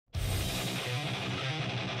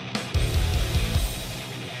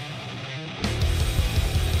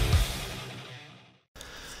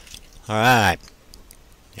Alright,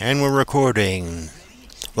 and we're recording.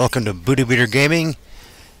 Welcome to Booty Beater Gaming.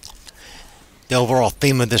 The overall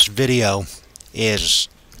theme of this video is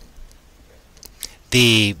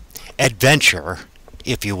the adventure,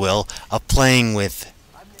 if you will, of playing with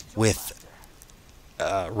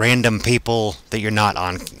random people that you're not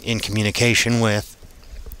in communication with,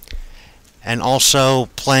 and also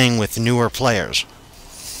playing with newer players.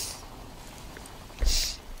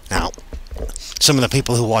 Now, some of the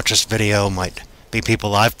people who watch this video might be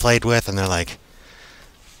people I've played with, and they're like,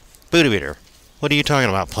 Booty Beater, what are you talking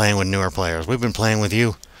about playing with newer players? We've been playing with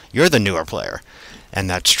you. You're the newer player. And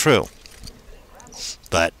that's true.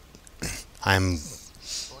 But I'm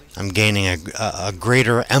gaining a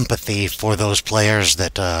greater empathy for those players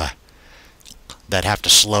that have to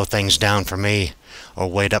slow things down for me or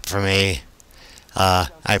wait up for me. I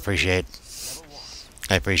appreciate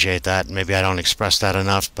that. Maybe I don't express that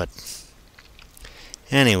enough, but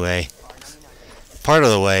anyway, part of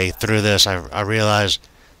the way through this, I realized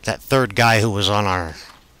that third guy who was on our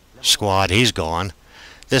squad, he's gone.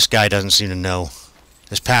 This guy doesn't seem to know.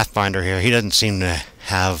 This Pathfinder here, he doesn't seem to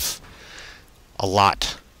have a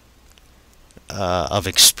lot of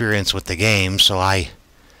experience with the game, so I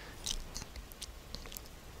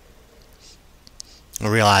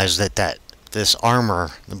realized that this armor,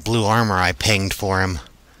 the blue armor I pinged for him,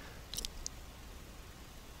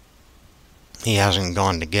 he hasn't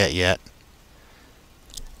gone to get yet.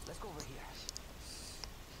 Let's go over here.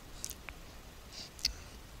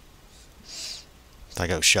 If I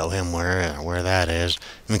go show him where that is,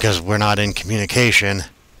 because we're not in communication,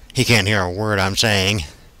 he can't hear a word I'm saying.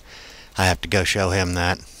 I have to go show him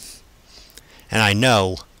that. And I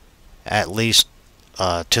know, at least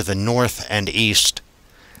to the north and east,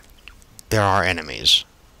 there are enemies.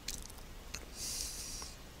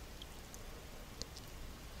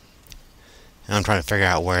 And I'm trying to figure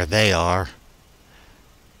out where they are.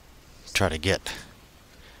 I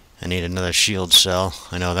need another shield cell.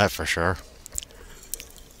 I know that for sure.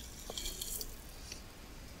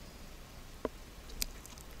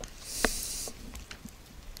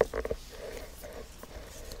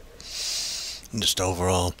 Just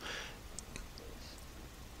overall,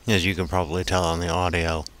 as you can probably tell on the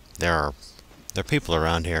audio, there are people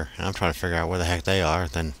around here, and I'm trying to figure out where the heck they are.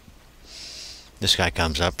 Then this guy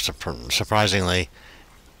comes up, surprisingly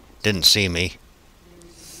didn't see me,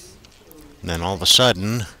 and then all of a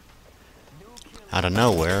sudden, out of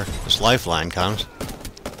nowhere, this lifeline comes,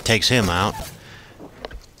 takes him out.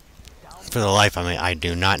 For the life of me, I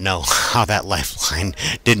do not know how that lifeline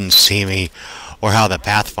didn't see me, or how the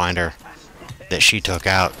Pathfinder that she took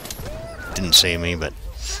out didn't see me, but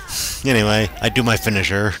anyway, I do my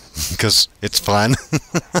finisher because it's fun.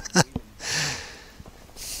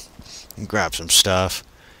 Grab some stuff.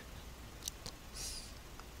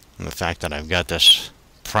 And the fact that I've got this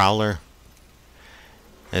prowler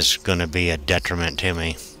is going to be a detriment to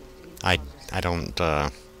me. I don't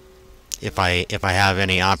if I have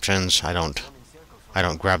any options, I don't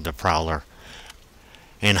grab the prowler.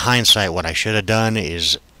 In hindsight, what I should have done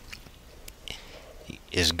is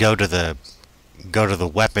go to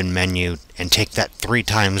the weapon menu and take that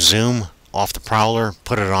 3x zoom off the prowler,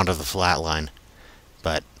 put it onto the flatline.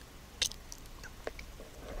 But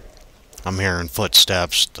I'm hearing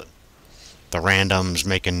footsteps, the randoms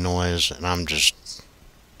making noise, and I'm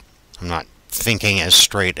not thinking as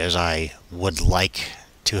straight as I would like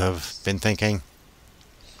to have been thinking.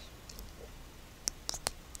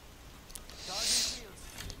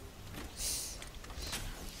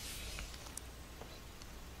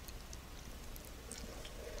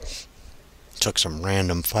 Took some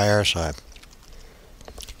random fire, so I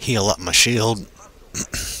heal up my shield.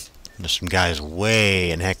 There's some guys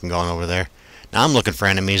way in heck going over there. Now I'm looking for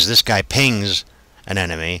enemies. This guy pings an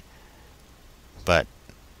enemy, but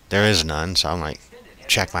there is none, so I'm like,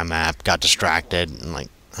 check my map, got distracted, and like,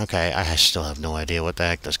 okay, I still have no idea what the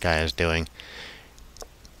heck this guy is doing.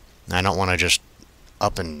 I don't want to just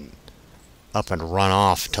up and run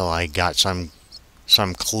off till I got some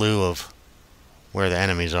clue of where the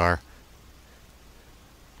enemies are.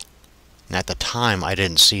 And at the time, I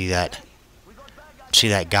didn't see that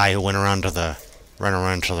guy who went around to the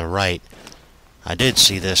right. I did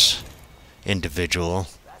see this individual.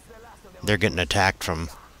 They're getting attacked from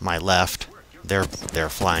my left. Their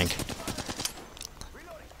flank.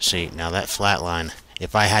 See, now that flatline,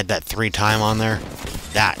 if I had that 3x on there,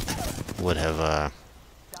 that would have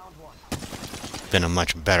been a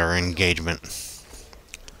much better engagement.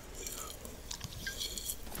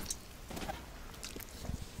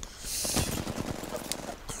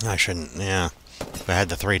 I shouldn't, yeah. If I had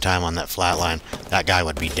the 3x on that flatline, that guy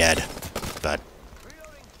would be dead. But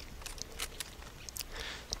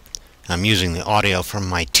I'm using the audio from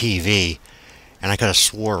my TV, and I could have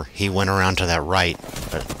swore he went around to that right,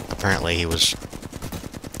 but apparently he was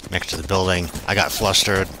next to the building. I got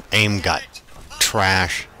flustered. Aim got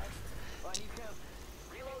trash.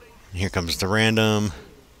 And here comes the random.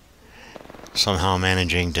 Somehow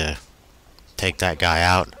managing to take that guy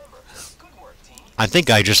out. I think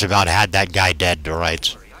I just about had that guy dead to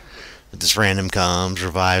rights. But this random comes,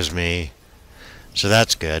 revives me. So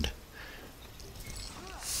that's good.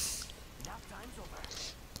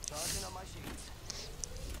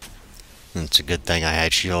 It's a good thing I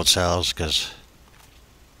had shield cells, because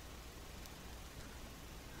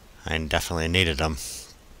I definitely needed them.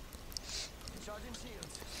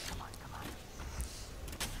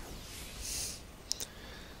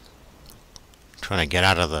 Trying to get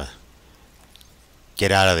out of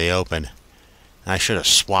the open. I should have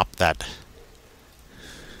swapped that.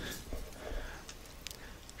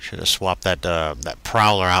 Should have swapped that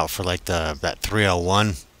prowler out for like that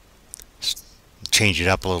 301. Change it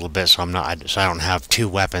up a little bit so I don't have two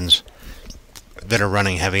weapons that are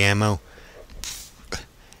running heavy ammo.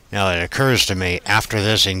 Now it occurs to me after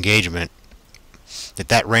this engagement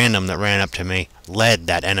that random that ran up to me led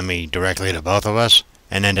that enemy directly to both of us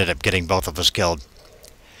and ended up getting both of us killed.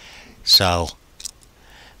 So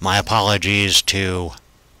my apologies to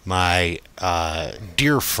my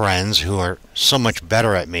dear friends who are so much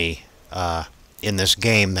better at me in this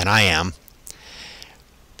game than I am.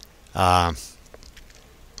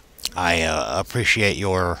 I appreciate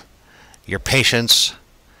your patience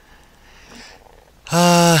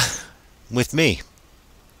with me.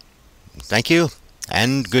 Thank you,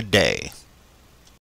 and good day.